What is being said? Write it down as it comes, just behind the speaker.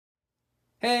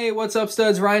Hey, what's up,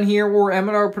 studs? Ryan here. We're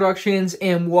MandRproductions,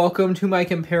 and welcome to my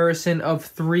comparison of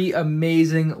 3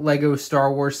 amazing LEGO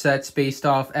Star Wars sets based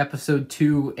off Episode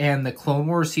 2 and the Clone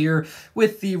Wars here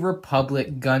with the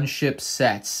Republic Gunship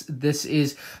sets. This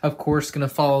is, of course, going to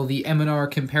follow the M&R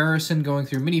comparison, going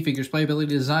through minifigures, playability,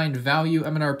 design, value,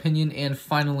 M&R opinion, and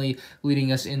finally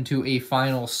leading us into a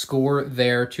final score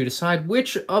there to decide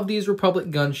which of these Republic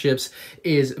Gunships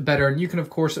is better. And you can, of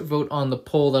course, vote on the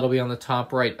poll that'll be on the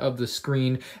top right of the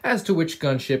screen as to which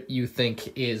gunship you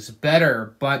think is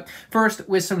better. But first,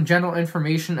 with some general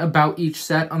information about each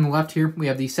set, on the left here, we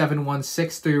have the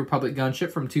 7163 Republic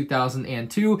Gunship from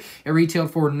 2002. It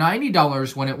retailed for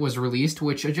 $90 when it was released,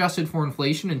 which adjusted for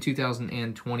inflation in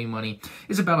 2020 money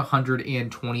is about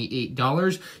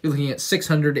 $128. You're looking at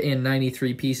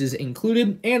 693 pieces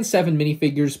included and 7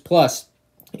 minifigures plus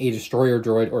a destroyer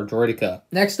droid or droidica.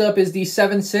 Next up is the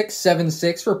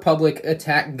 7676 Republic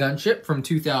Attack Gunship from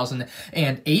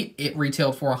 2008. It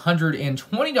retailed for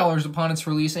 $120 upon its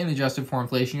release, and adjusted for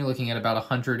inflation, you're looking at about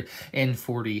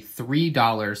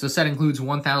 $143. The set includes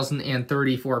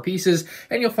 1,034 pieces,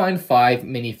 and you'll find 5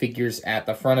 minifigures at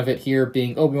the front of it here,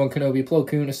 being Obi-Wan Kenobi, Plo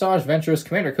Koon, Asajj Ventress,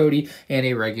 Commander Cody, and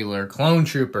a regular clone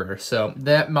trooper. So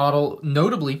that model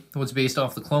notably was based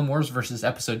off the Clone Wars versus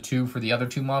Episode 2 for the other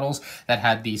 2 models that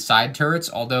had the side turrets,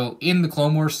 although in the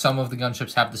Clone Wars, some of the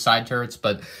gunships have the side turrets,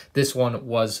 but this one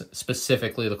was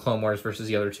specifically the Clone Wars versus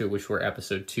the other 2, which were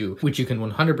Episode 2, which you can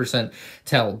 100%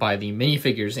 tell by the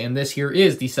minifigures. And this here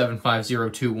is the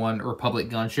 75021 Republic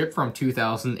Gunship from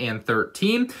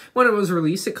 2013. When it was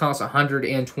released, it cost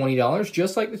 $120,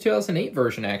 just like the 2008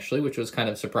 version, actually, which was kind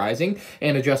of surprising.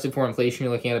 And adjusted for inflation,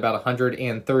 you're looking at about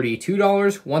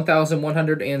 $132,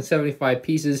 1,175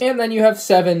 pieces. And then you have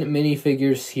 7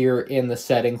 minifigures here in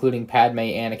the set, including Padme,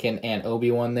 Anakin, and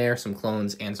Obi-Wan there, some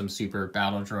clones, and some super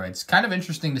battle droids. Kind of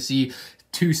interesting to see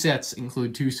 2 sets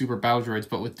include 2 super battle droids,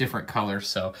 but with different colors,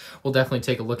 so we'll definitely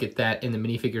take a look at that in the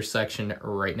minifigure section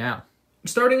right now.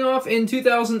 Starting off in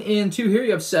 2002, here you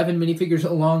have 7 minifigures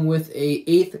along with a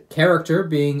 8th character,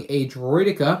 being a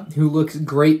droidica who looks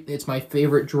great. It's my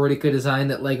favorite droidica design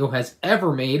that LEGO has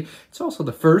ever made. It's also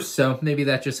the first, so maybe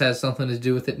that just has something to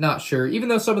do with it. Not sure. Even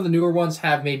though some of the newer ones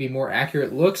have maybe more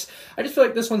accurate looks, I just feel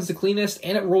like this one's the cleanest,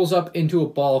 and it rolls up into a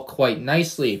ball quite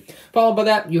nicely. Followed by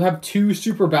that, you have 2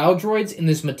 super battle droids in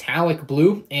this metallic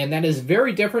blue, and that is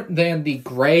very different than the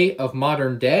gray of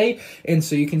modern day, and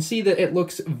so you can see that it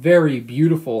looks very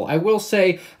beautiful. I will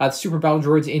say super battle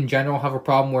droids in general have a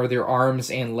problem where their arms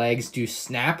and legs do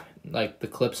snap, like the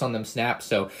clips on them snap,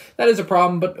 so that is a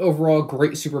problem, but overall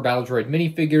great super battle droid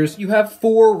minifigures. You have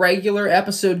 4 regular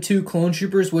Episode 2 clone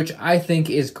troopers, which I think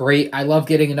is great. I love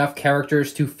getting enough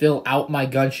characters to fill out my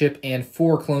gunship, and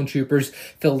 4 clone troopers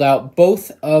filled out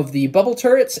both of the bubble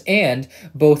turrets and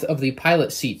both of the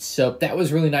pilot seats, so that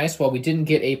was really nice. While we didn't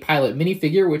get a pilot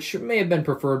minifigure, which may have been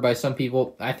preferred by some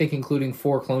people, I think including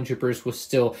 4 clone troopers was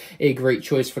still a great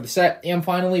choice for the set. And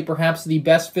finally, perhaps the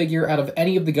best figure out of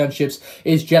any of the gunships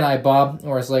is Jedi Bob,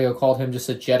 or as LEGO called him, just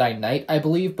a Jedi Knight, I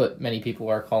believe, but many people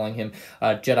are calling him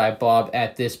Jedi Bob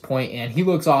at this point, and he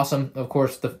looks awesome. Of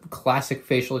course, the classic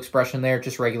facial expression there,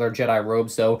 just regular Jedi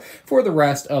robes, though, for the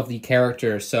rest of the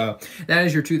characters. So that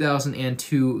is your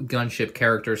 2002 gunship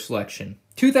character selection.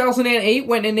 2008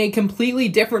 went in a completely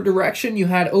different direction. You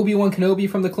had Obi-Wan Kenobi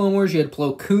from the Clone Wars, you had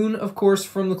Plo Koon, of course,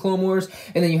 from the Clone Wars,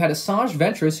 and then you had Asajj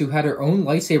Ventress, who had her own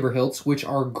lightsaber hilts, which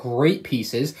are great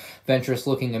pieces. Ventress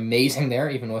looking amazing there,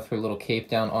 even with her little cape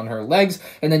down on her legs.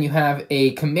 And then you have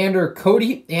a Commander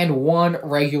Cody and 1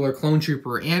 regular clone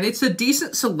trooper, and it's a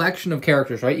decent selection of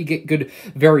characters, right? You get good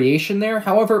variation there.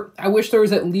 However, I wish there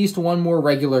was at least 1 more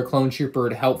regular clone trooper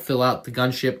to help fill out the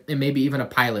gunship, and maybe even a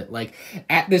pilot. Like,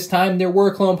 at this time, there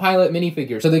were clone pilot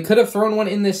minifigures, so they could have thrown one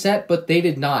in this set, but they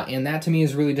did not, and that to me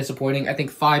is really disappointing. I think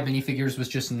 5 minifigures was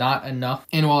just not enough,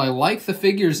 and while I like the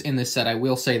figures in this set, I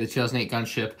will say the 2008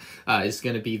 gunship is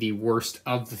going to be the worst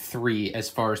of the 3 as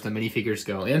far as the minifigures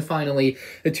go. And finally,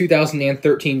 the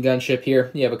 2013 gunship here.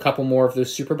 You have a couple more of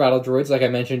those super battle droids, like I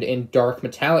mentioned, in dark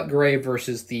metallic gray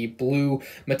versus the blue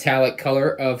metallic color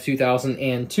of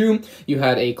 2002. You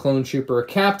had a clone trooper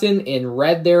captain in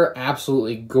red there,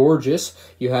 absolutely gorgeous.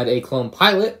 You had a clone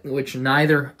pilot, which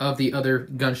neither of the other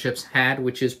gunships had,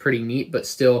 which is pretty neat, but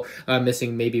still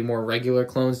missing maybe more regular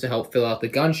clones to help fill out the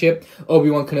gunship.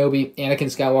 Obi-Wan Kenobi,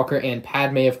 Anakin Skywalker, and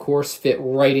Padme, of course, fit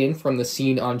right in from the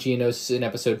scene on Geonosis in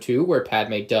episode 2, where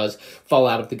Padme does fall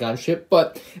out of the gunship.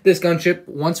 But this gunship,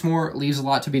 once more, leaves a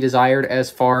lot to be desired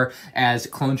as far as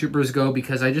clone troopers go,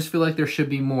 because I just feel like there should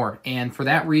be more. And for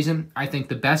that reason, I think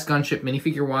the best gunship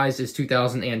minifigure-wise is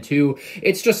 2002.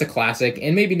 It's just a classic,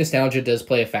 and maybe nostalgia does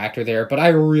play a factor there, but I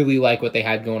really like what they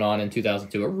had going on in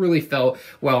 2002. It really felt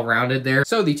well-rounded there.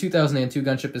 So the 2002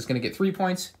 gunship is going to get 3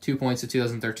 points, 2 points to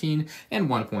 2013, and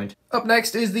 1 point. Up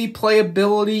next is the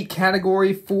playability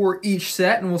category for each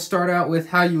set, and we'll start out with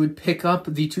how you would pick up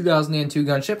the 2002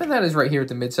 gunship, and that is right here at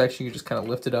the midsection. You just kind of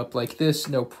lift it up like this,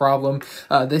 no problem.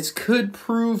 This could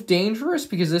prove dangerous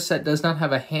because this set does not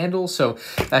have a handle, so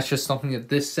that's just something that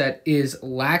this set is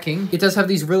lacking. It does have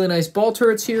these really nice ball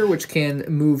turrets here, which can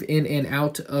move in and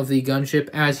out of the gunship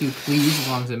as you please, as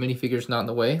long as the minifigure's not in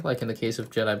the way, like in the case of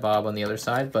Jedi Bob on the other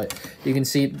side. But you can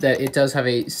see that it does have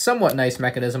a somewhat nice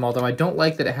mechanism, although I don't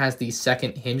like that it has the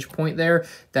second hinge point there.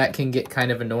 That can get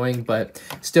kind of annoying, but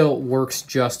still works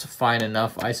just fine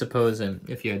enough, I suppose. And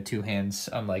if you had two hands,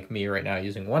 unlike me right now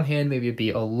using one hand, maybe it'd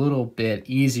be a little bit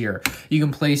easier. You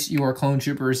can place your clone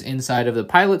troopers inside of the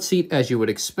pilot seat, as you would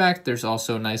expect. There's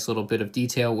also a nice little bit of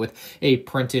detail with a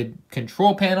printed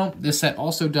control panel. This set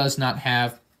also does not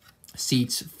have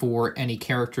seats for any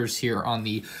characters here on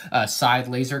the side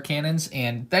laser cannons,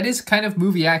 and that is kind of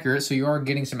movie accurate, so you are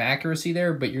getting some accuracy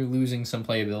there, but you're losing some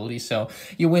playability. So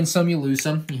you win some, you lose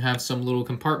some. You have some little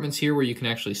compartments here where you can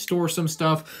actually store some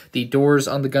stuff. The doors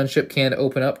on the gunship can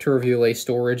open up to reveal a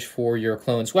storage for your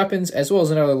clone's weapons, as well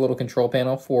as another little control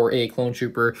panel for a clone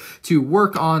trooper to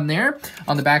work on there.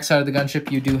 On the back side of the gunship,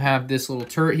 you do have this little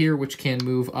turret here, which can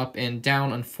move up and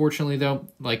down. Unfortunately, though,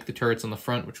 like the turrets on the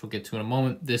front, which we'll get to in a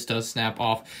moment, this does snap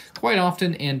off quite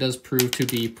often and does prove to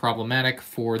be problematic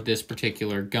for this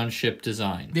particular gunship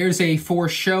design. There's a for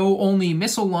show only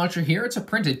missile launcher here. It's a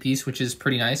printed piece, which is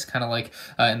pretty nice, kind of like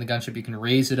in the gunship. You can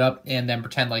raise it up and then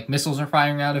pretend like missiles are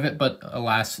firing out of it, but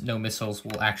alas, no missiles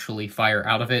will actually fire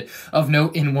out of it. Of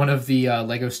note, in one of the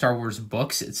Lego Star Wars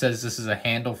books, it says this is a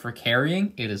handle for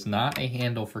carrying. It is not a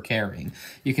handle for carrying.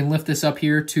 You can lift this up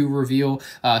here to reveal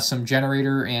some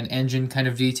generator and engine kind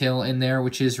of detail in there,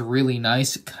 which is really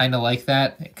nice, kind of like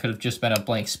that. It could have just been a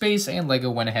blank space, and Lego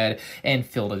went ahead and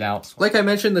filled it out. Like I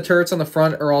mentioned, the turrets on the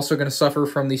front are also going to suffer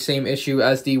from the same issue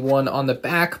as the one on the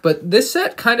back, but this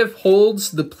set kind of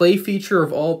holds the play feature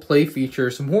of all play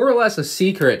features, more or less a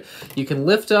secret. You can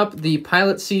lift up the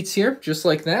pilot seats here, just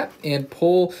like that, and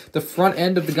pull the front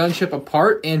end of the gunship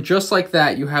apart, and just like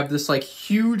that, you have this like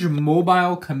huge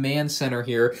mobile command center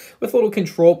here with little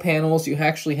control panels. You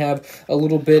actually have a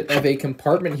little bit of a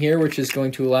compartment here, which is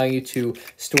going to allow you to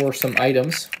store some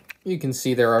items. You can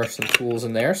see there are some tools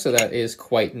in there, so that is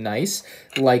quite nice.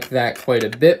 Like that quite a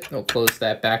bit. We'll close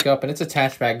that back up, and it's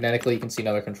attached magnetically. You can see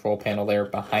another control panel there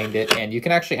behind it, and you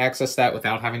can actually access that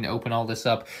without having to open all this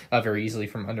up very easily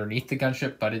from underneath the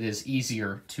gunship, but it is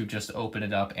easier to just open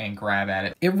it up and grab at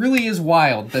it. It really is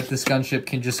wild that this gunship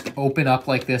can just open up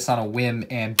like this on a whim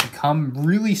and become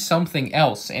really something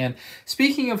else. And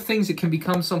speaking of things that can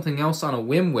become something else on a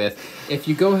whim with, if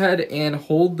you go ahead and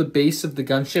hold the base of the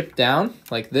gunship down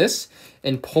like this,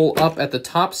 and pull up at the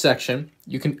top section,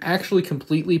 you can actually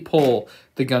completely pull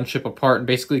the gunship apart and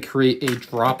basically create a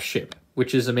drop ship,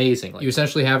 which is amazing. You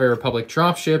essentially have a Republic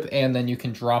dropship, and then you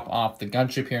can drop off the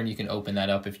gunship here, and you can open that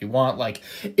up if you want. Like,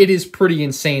 it is pretty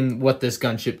insane what this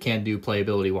gunship can do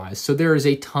playability-wise. So there is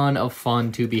a ton of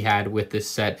fun to be had with this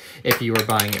set if you are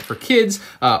buying it for kids,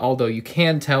 although you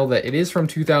can tell that it is from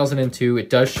 2002. It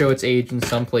does show its age in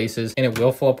some places, and it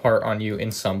will fall apart on you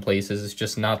in some places. It's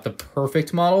just not the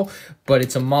perfect model, but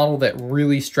it's a model that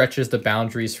really stretches the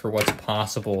boundaries for what's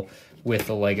possible with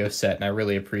the Lego set, and I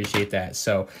really appreciate that.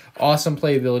 So awesome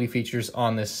playability features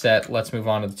on this set. Let's move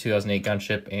on to the 2008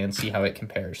 gunship and see how it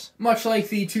compares. Much like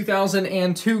the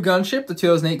 2002 gunship, the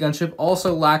 2008 gunship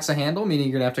also lacks a handle, meaning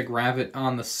you're gonna have to grab it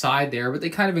on the side there, but they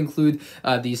kind of include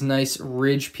these nice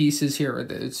ridge pieces here.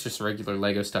 It's just regular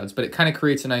Lego studs, but it kind of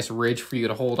creates a nice ridge for you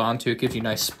to hold on to. It gives you a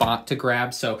nice spot to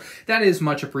grab, so that is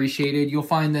much appreciated. You'll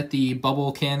find that the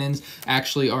bubble cannons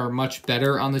actually are much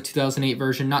better on the 2008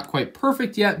 version. Not quite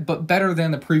perfect yet, but better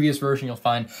than the previous version. You'll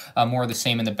find more of the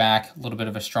same in the back, a little bit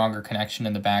of a stronger connection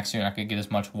in the back, so you're not going to get as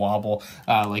much wobble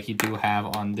like you do have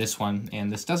on this one.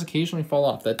 And this does occasionally fall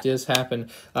off. That does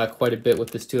happen quite a bit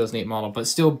with this 2008 model, but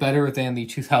still better than the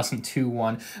 2002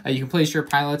 one. You can place your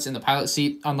pilots in the pilot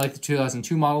seat. Unlike the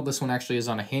 2002 model, this one actually is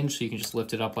on a hinge, so you can just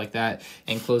lift it up like that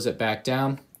and close it back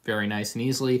down. very nice and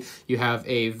easily. You have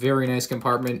a very nice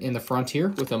compartment in the front here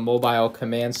with a mobile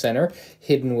command center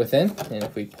hidden within. And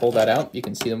if we pull that out, you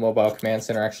can see the mobile command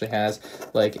center actually has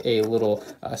like a little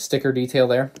sticker detail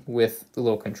there with the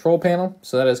little control panel.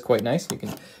 So that is quite nice. You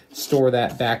can store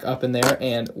that back up in there.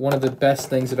 And one of the best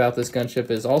things about this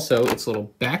gunship is also its little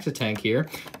back to tank here.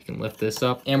 You can lift this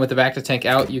up, and with the back to tank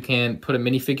out, you can put a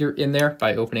minifigure in there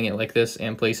by opening it like this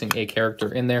and placing a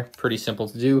character in there. Pretty simple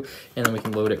to do. And then we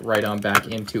can load it right on back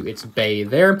into its bay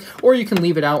there, or you can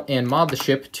leave it out and mod the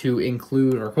ship to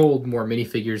include or hold more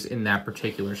minifigures in that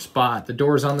particular spot. The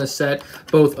doors on this set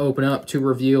both open up to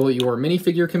reveal your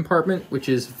minifigure compartment, which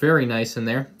is very nice in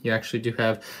there. You actually do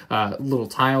have little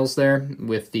tiles there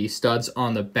with the studs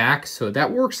on the back, so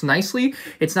that works nicely.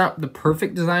 It's not the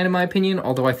perfect design in my opinion,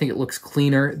 although I think it looks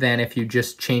cleaner than if you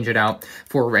just change it out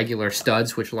for regular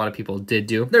studs, which a lot of people did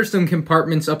do. There's some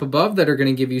compartments up above that are going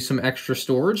to give you some extra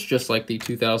storage, just like the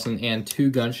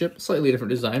 2002 gunship. Slightly different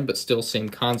design, but still same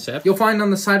concept. You'll find on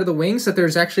the side of the wings that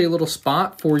there's actually a little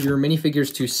spot for your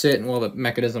minifigures to sit, and while the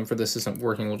mechanism for this isn't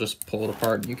working, we'll just pull it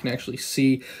apart. You can actually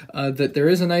see that there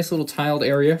is a nice little tiled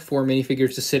area for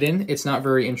minifigures to sit in. It's not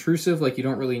very intrusive, like you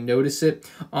don't really notice it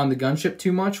on the gunship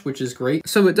too much, which is great.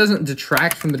 So it doesn't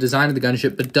detract from the design of the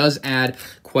gunship, but does add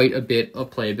quite a bit of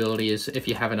playability as if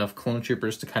you have enough clone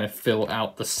troopers to kind of fill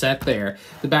out the set there.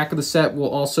 The back of the set will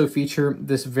also feature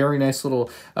this very nice little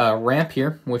ramp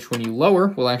here, which when you lower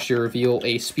will actually reveal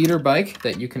a speeder bike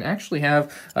that you can actually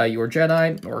have your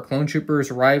Jedi or clone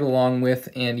troopers ride along with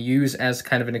and use as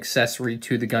kind of an accessory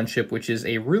to the gunship, which is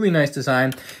a really nice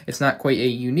design. It's not quite a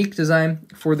unique design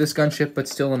for this gunship, but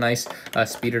still a nice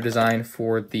speeder design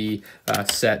for the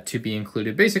set to be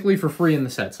included basically for free in the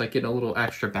set. It's like getting a little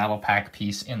extra battle pack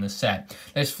piece in the set.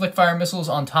 There's flick fire missiles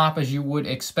on top, as you would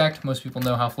expect. Most people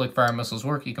know how flick fire missiles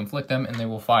work. You can flick them and they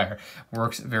will fire.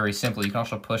 Works very simply. You can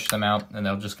also push them out and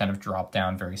they'll just kind of drop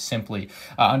down very simply.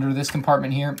 Under this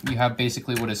compartment here, you have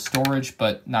basically what is storage,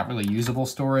 but not really usable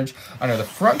storage. Under the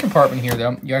front compartment here,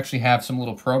 though, you actually have some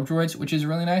little probe droids, which is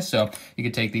really nice. So you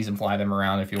could take these and fly them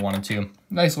around if you wanted to.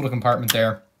 Nice little compartment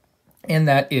there. And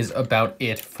that is about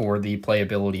it for the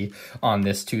playability on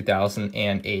this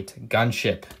 2008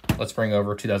 gunship. Let's bring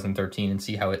over 2013 and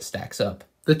see how it stacks up.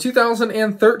 The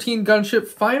 2013 gunship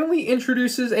finally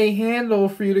introduces a handle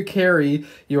for you to carry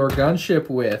your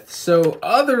gunship with. So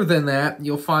other than that,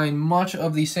 you'll find much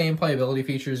of the same playability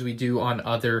features we do on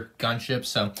other gunships.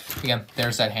 So again,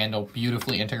 there's that handle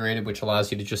beautifully integrated, which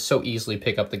allows you to just so easily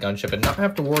pick up the gunship and not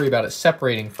have to worry about it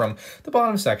separating from the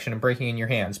bottom section and breaking in your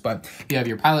hands. But you have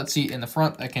your pilot seat in the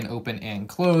front that can open and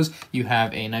close. You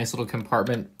have a nice little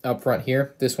compartment up front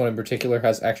here. This one in particular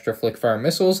has extra flick fire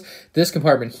missiles. This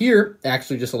compartment here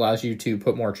actually just allows you to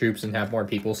put more troops and have more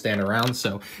people stand around,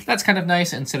 so that's kind of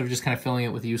nice. Instead of just kind of filling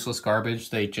it with useless garbage,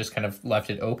 they just kind of left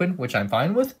it open, which I'm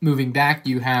fine with. Moving back,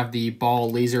 you have the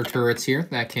ball laser turrets here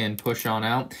that can push on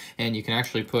out, and you can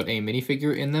actually put a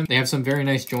minifigure in them. They have some very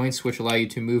nice joints which allow you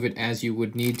to move it as you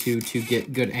would need to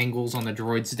get good angles on the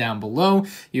droids down below.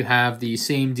 You have the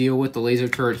same deal with the laser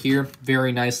turret here,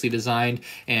 very nicely designed,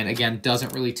 and again,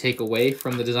 doesn't really take away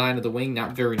from the design of the wing,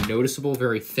 not very noticeable,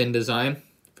 very thin design.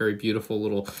 Very beautiful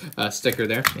little sticker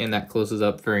there, and that closes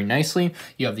up very nicely.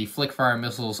 You have the flick fire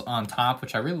missiles on top,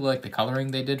 which I really like the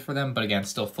coloring they did for them, but again,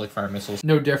 still flick fire missiles.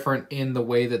 No different in the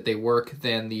way that they work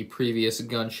than the previous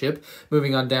gunship.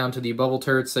 Moving on down to the bubble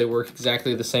turrets, they work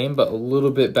exactly the same, but a little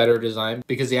bit better design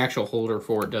because the actual holder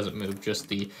for it doesn't move, just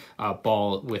the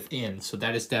ball within. So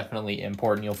that is definitely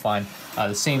important. You'll find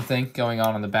the same thing going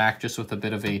on the back, just with a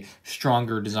bit of a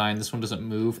stronger design. This one doesn't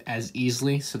move as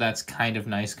easily, so that's kind of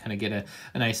nice. Kind of get a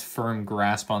nice firm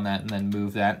grasp on that and then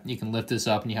move that. You can lift this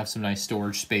up and you have some nice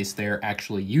storage space there,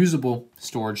 actually usable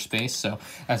storage space. So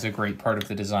that's a great part of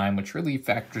the design, which really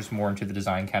factors more into the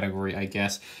design category, I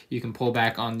guess. You can pull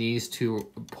back on these to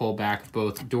pull back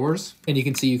both doors, and you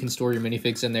can see you can store your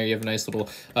minifigs in there. You have a nice little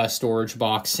storage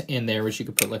box in there, which you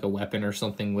could put like a weapon or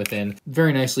something within.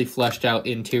 Very nicely fleshed out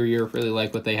interior. Really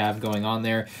like what they have going on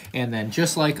there. And then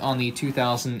just like on the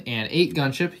 2008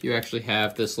 gunship, you actually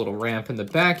have this little ramp in the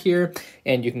back here,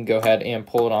 and you can go ahead and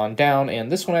pull it on down.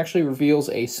 And this one actually reveals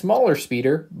a smaller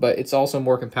speeder, but it's also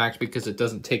more compact because it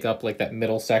doesn't take up like that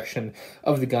middle section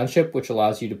of the gunship, which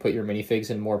allows you to put your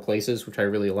minifigs in more places, which I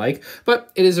really like.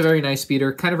 But it is a very nice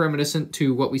speeder, kind of reminiscent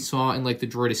to what we saw in like the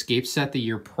Droid Escape set the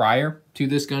year prior, to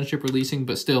this gunship releasing,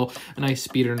 but still a nice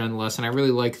speeder nonetheless. And I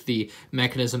really like the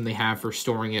mechanism they have for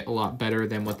storing it a lot better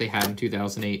than what they had in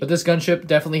 2008. But this gunship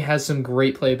definitely has some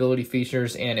great playability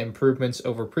features and improvements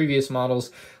over previous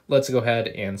models. Let's go ahead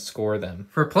and score them.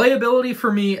 For playability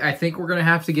for me, I think we're going to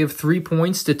have to give 3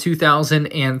 points to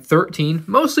 2013,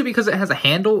 mostly because it has a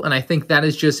handle, and I think that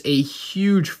is just a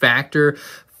huge factor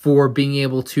for being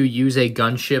able to use a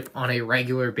gunship on a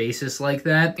regular basis like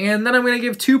that. And then I'm going to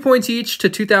give 2 points each to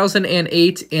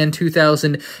 2008 and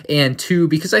 2002,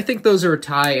 because I think those are a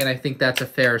tie, and I think that's a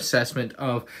fair assessment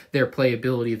of their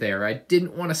playability there. I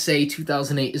didn't want to say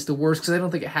 2008 is the worst, because I don't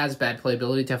think it has bad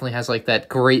playability. It definitely has like that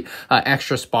great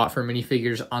extra spot for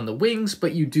minifigures on the wings,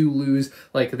 but you do lose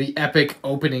like the epic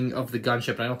opening of the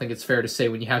gunship. And I don't think it's fair to say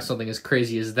when you have something as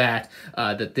crazy as that,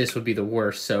 that this would be the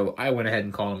worst. So I went ahead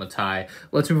and called them a tie.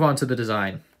 Let's move on to the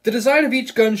design. The design of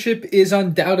each gunship is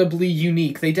undoubtedly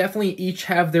unique. They definitely each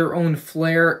have their own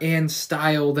flair and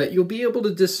style that you'll be able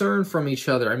to discern from each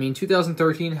other. I mean,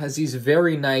 2013 has these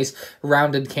very nice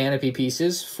rounded canopy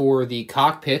pieces for the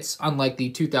cockpits, unlike the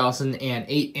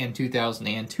 2008 and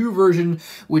 2002 version,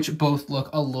 which both look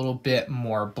a little bit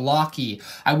more blocky.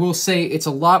 I will say it's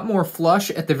a lot more flush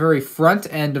at the very front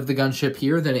end of the gunship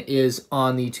here than it is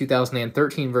on the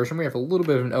 2013 version. We have a little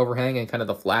bit of an overhang and kind of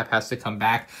the flap has to come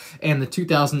back. And the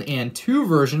 2002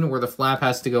 version, where the flap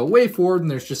has to go way forward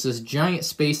and there's just this giant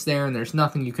space there and there's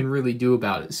nothing you can really do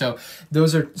about it. So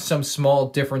those are some small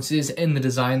differences in the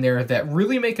design there that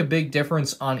really make a big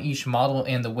difference on each model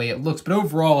and the way it looks. But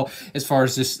overall, as far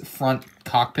as this front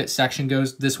cockpit section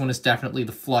goes, this one is definitely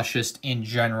the flushest in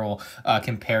general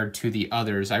compared to the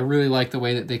others. I really like the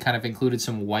way that they kind of included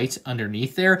some white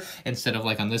underneath there instead of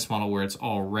like on this model where it's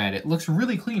all red. It looks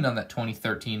really clean on that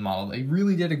 2013 model. They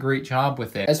really did a great job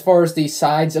with it. As far as the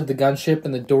size of the gunship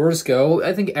and the doors go,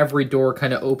 I think every door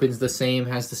kind of opens the same,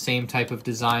 has the same type of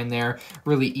design there.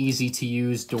 Really easy to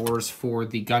use doors for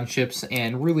the gunships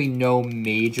and really no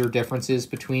major differences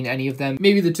between any of them.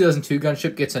 Maybe the 2002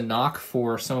 gunship gets a knock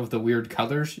for some of the weird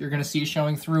colors you're going to see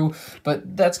showing through,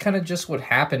 but that's kind of just what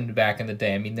happened back in the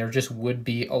day. I mean, there just would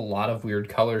be a lot of weird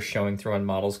colors showing through on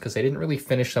models because they didn't really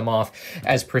finish them off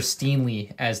as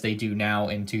pristinely as they do now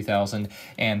in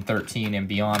 2013 and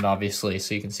beyond, obviously.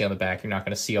 So you can see on the back, you're not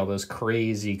going to see all those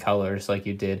crazy colors like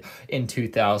you did in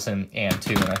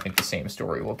 2002, and I think the same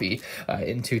story will be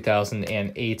in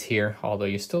 2008 here, although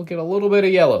you still get a little bit of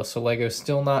yellow, so Lego's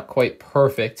still not quite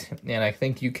perfect, and I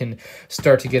think you can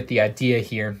start to get the idea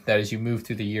here that as you move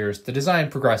through the years, the design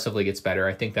progressively gets better.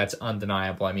 I think that's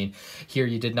undeniable. I mean, here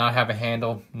you did not have a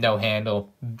handle, no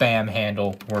handle, bam,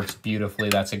 handle, works beautifully.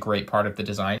 That's a great part of the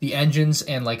design. The engines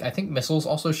and like I think missiles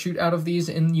also shoot out of these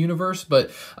in the universe, but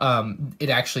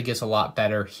it actually gets a lot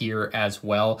better here as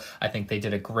well. I think they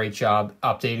did a great job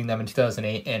updating them in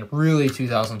 2008, and really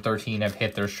 2013 have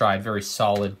hit their stride. Very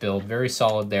solid build, very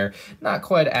solid there. Not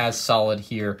quite as solid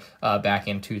here back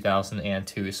in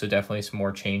 2002, so definitely some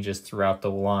more changes throughout the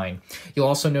line. You'll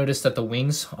also notice that the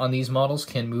wings on these models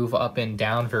can move up and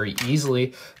down very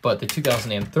easily, but the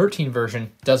 2013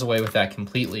 version does away with that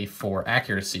completely for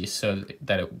accuracy, so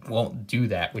that it won't do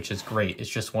that, which is great. It's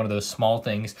just one of those small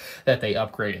things that they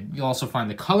upgraded. You'll also find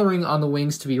the coloring on the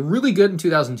wings to be really good in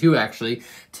 2002, actually.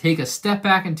 Take a step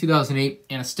back in 2008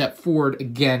 and a step forward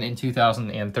again in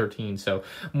 2013, so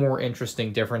more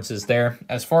interesting differences there.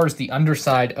 As far as the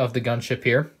underside of the gunship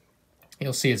here,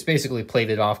 you'll see it's basically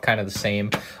plated off kind of the same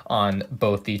on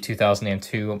both the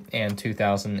 2002 and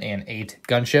 2008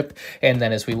 gunship. And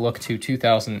then as we look to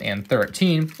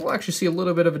 2013, we'll actually see a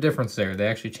little bit of a difference there. They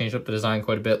actually changed up the design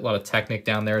quite a bit, a lot of Technic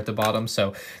down there at the bottom.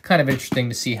 So kind of interesting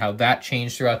to see how that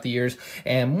changed throughout the years.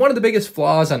 And one of the biggest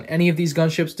flaws on any of these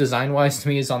gunships design-wise to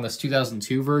me is on this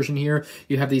 2002 version here.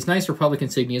 You have these nice Republic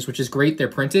insignias, which is great. They're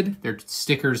printed. They're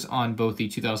stickers on both the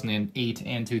 2008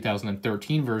 and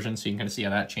 2013 version. So you can kind of see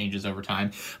how that changes over time.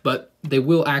 But they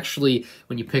will actually,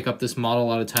 when you pick up this model, a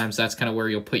lot of times that's kind of where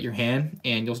you'll put your hand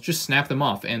and you'll just snap them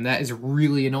off, and that is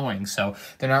really annoying. So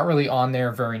they're not really on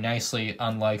there very nicely,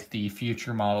 unlike the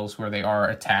future models where they are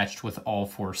attached with all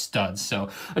 4 studs. So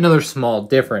another small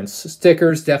difference.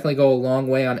 Stickers definitely go a long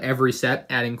way on every set,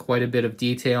 adding quite a bit of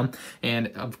detail, and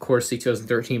of course the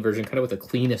 2013 version kind of with the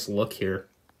cleanest look here.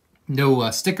 No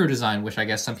sticker design, which I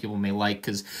guess some people may like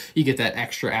because you get that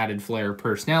extra added flair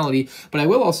personality. But I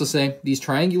will also say these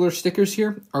triangular stickers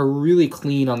here are really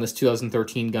clean on this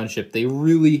 2013 gunship. They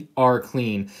really are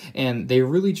clean, and they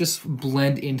really just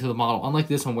blend into the model. Unlike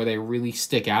this one where they really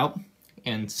stick out,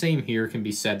 and same here can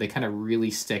be said. They kind of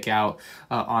really stick out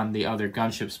on the other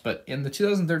gunships, but in the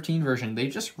 2013 version, they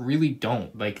just really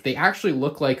don't. Like, they actually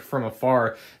look like from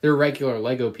afar they're regular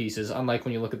Lego pieces, unlike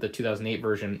when you look at the 2008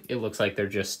 version, it looks like they're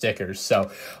just stickers.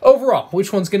 So overall,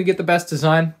 which one's going to get the best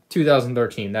design?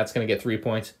 2013, that's going to get 3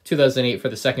 points. 2008 for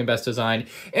the second best design,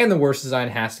 and the worst design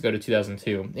has to go to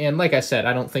 2002. And like I said,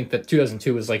 I don't think that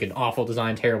 2002 is like an awful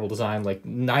design, terrible design. Like,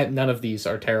 none of these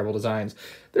are terrible designs.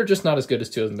 They're just not as good as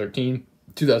 2013.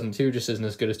 2002 just isn't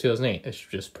as good as 2008. It's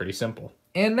just pretty simple.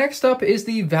 And next up is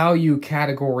the value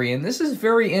category, and this is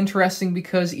very interesting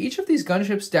because each of these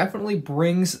gunships definitely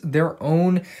brings their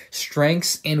own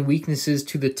strengths and weaknesses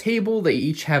to the table. They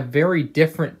each have very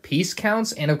different piece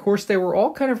counts, and of course they were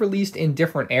all kind of released in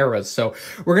different eras. So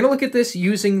we're going to look at this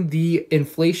using the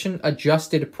inflation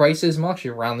adjusted prices. I'll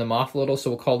actually round them off a little, so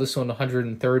we'll call this one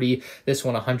 130, this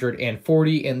one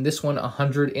 140, and this one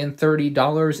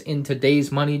 $130 in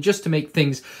today's money, just to make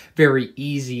things very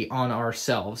easy on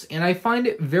ourselves. And I find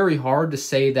it very hard to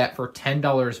say that for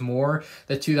 $10 more,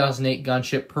 the 2008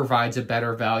 gunship provides a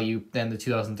better value than the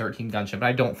 2013 gunship.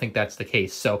 I don't think that's the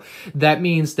case. So that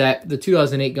means that the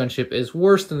 2008 gunship is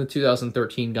worse than the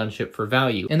 2013 gunship for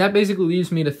value. And that basically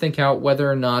leaves me to think out whether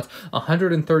or not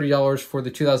 $130 for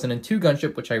the 2002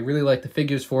 gunship, which I really like the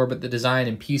figures for, but the design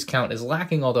and piece count is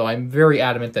lacking, although I'm very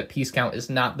adamant that piece count is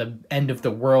not the end of the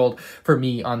world for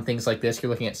me on things like this. You're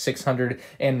looking at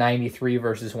 693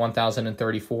 versus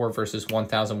 1,034 versus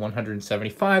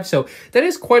 1,175. So that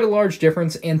is quite a large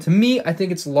difference. And to me, I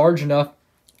think it's large enough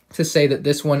to say that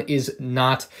this one is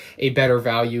not a better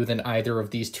value than either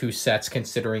of these two sets,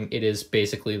 considering it is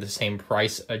basically the same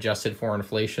price adjusted for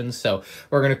inflation. So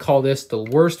we're going to call this the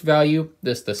worst value,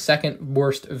 this the second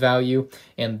worst value,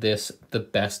 and this the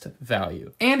best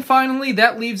value. And finally,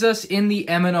 that leaves us in the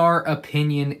M&R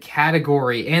opinion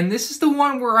category. And this is the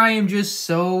one where I am just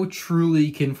so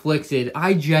truly conflicted.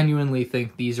 I genuinely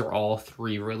think these are all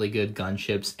three really good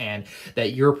gunships, and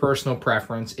that your personal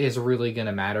preference is really going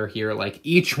to matter here. Like,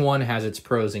 each one has its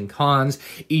pros and cons.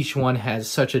 Each one has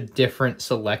such a different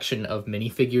selection of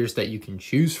minifigures that you can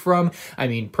choose from. I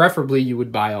mean, preferably you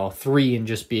would buy all three and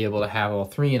just be able to have all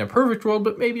three in a perfect world,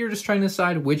 but maybe you're just trying to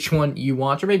decide which one you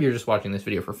want, or maybe you're just watching this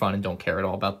video for fun and don't care at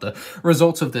all about the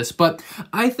results of this. But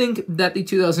I think that the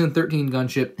 2013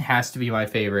 gunship has to be my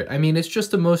favorite. I mean, it's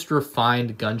just the most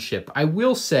refined gunship. I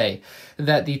will say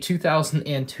that the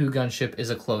 2002 gunship is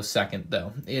a close second,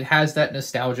 though. It has that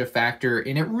nostalgia factor,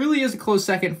 and it really is a close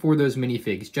second for those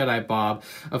minifigs. Jedi Bob,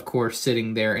 of course,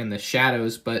 sitting there in the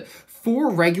shadows, but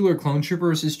for regular clone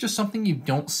troopers is just something you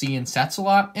don't see in sets a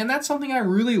lot, and that's something I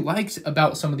really liked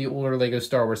about some of the older LEGO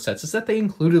Star Wars sets, is that they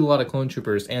included a lot of clone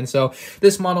troopers, and so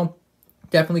this model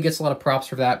definitely gets a lot of props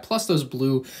for that. Plus, those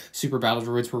blue super battle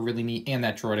droids were really neat, and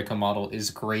that droideka model is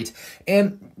great.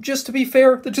 And just to be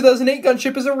fair, the 2008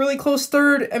 gunship is a really close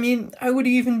third. I mean, I would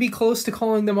even be close to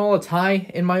calling them all a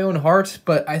tie in my own heart,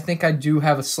 but I think I do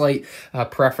have a slight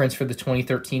preference for the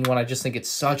 2013 one. I just think it's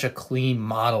such a clean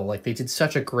model. Like, they did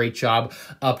such a great job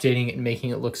updating it and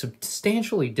making it look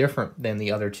substantially different than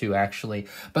the other two, actually.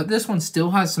 But this one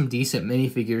still has some decent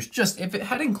minifigures. Just, if it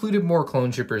had included more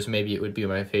clone troopers, maybe it would be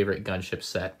my favorite gunship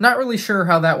set. Not really sure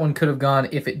how that one could have gone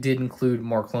if it did include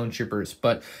more clone troopers,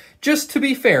 but just to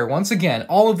be fair, once again,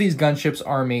 all of these gunships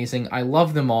are amazing. I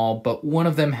love them all, but one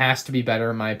of them has to be better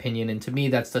in my opinion, and to me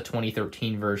that's the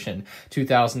 2013 version.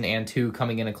 2002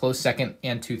 coming in a close second,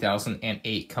 and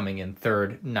 2008 coming in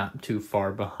third, not too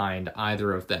far behind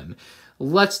either of them.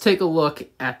 Let's take a look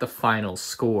at the final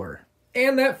score.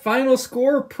 And that final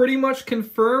score pretty much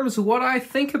confirms what I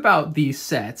think about these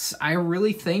sets. I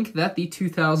really think that the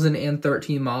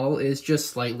 2013 model is just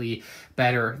slightly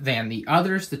better than the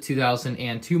others. The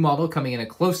 2002 model coming in a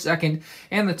close second,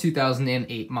 and the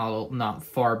 2008 model not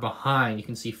far behind. You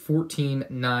can see 14,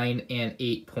 9, and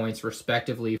 8 points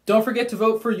respectively. Don't forget to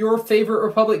vote for your favorite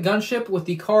Republic gunship with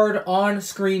the card on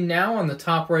screen now on the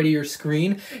top right of your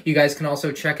screen. You guys can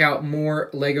also check out more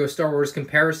LEGO Star Wars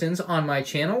comparisons on my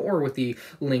channel, or with the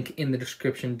link in the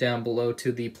description down below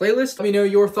to the playlist. Let me know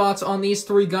your thoughts on these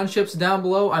three gunships down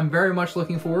below. I'm very much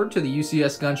looking forward to the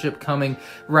UCS gunship coming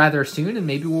rather soon, and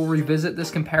maybe we'll revisit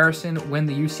this comparison when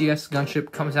the UCS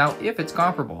gunship comes out, if it's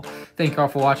comparable. Thank you all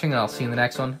for watching, and I'll see you in the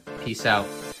next one. Peace out.